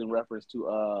 It was in reference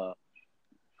to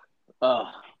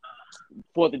 4th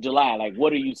of July. Like,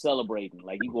 what are you celebrating?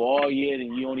 Like, you go all year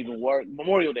and you don't even work.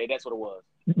 Memorial Day, that's what it was.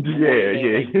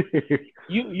 Yeah. Like,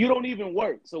 you don't even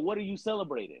work. So what are you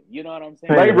celebrating? You know what I'm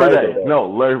saying? Labor Day. No,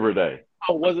 Labor Day.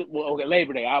 Oh, was it? Well, okay,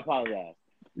 Labor Day. I apologize.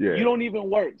 Yeah. You don't even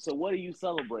work. So what are you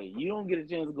celebrating? You don't get a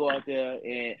chance to go out there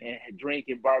and drink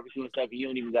and barbecue and stuff, and you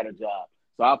don't even got a job.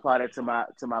 So I apply that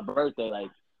to my birthday.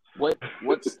 Like,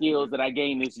 what skills did I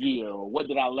gain this year, or what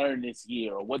did I learn this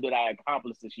year, or what did I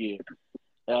accomplish this year?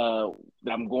 That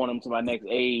I'm going into my next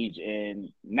age, and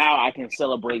now I can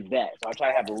celebrate that. So I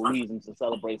try to have a reason to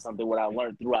celebrate something what I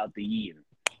learned throughout the year.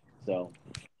 So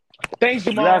thanks,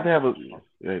 You Jamal. have to have a.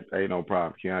 Ain't no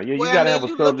problem, Keon. Yeah, you Well, got to then have a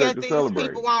you look subject at to these celebrate.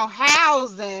 people on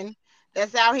housing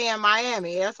that's out here in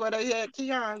Miami. That's where they had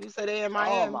Keon. You said they're in Oh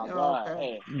Miami. my Oh, God!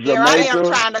 okay. Hey. Here I am Jamaica,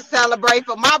 trying to celebrate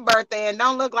for my birthday and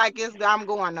don't look like I'm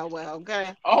going nowhere.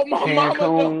 Okay. Oh my mama,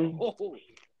 Cancun, no.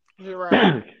 You're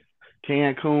right.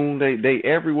 Cancun. They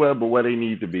everywhere but where they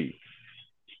need to be.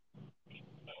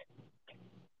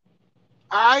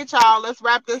 All right, y'all. Let's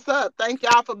wrap this up. Thank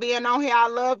y'all for being on here. I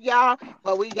love y'all,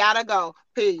 but we gotta go.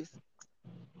 Peace.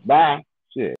 Bye.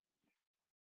 Shit.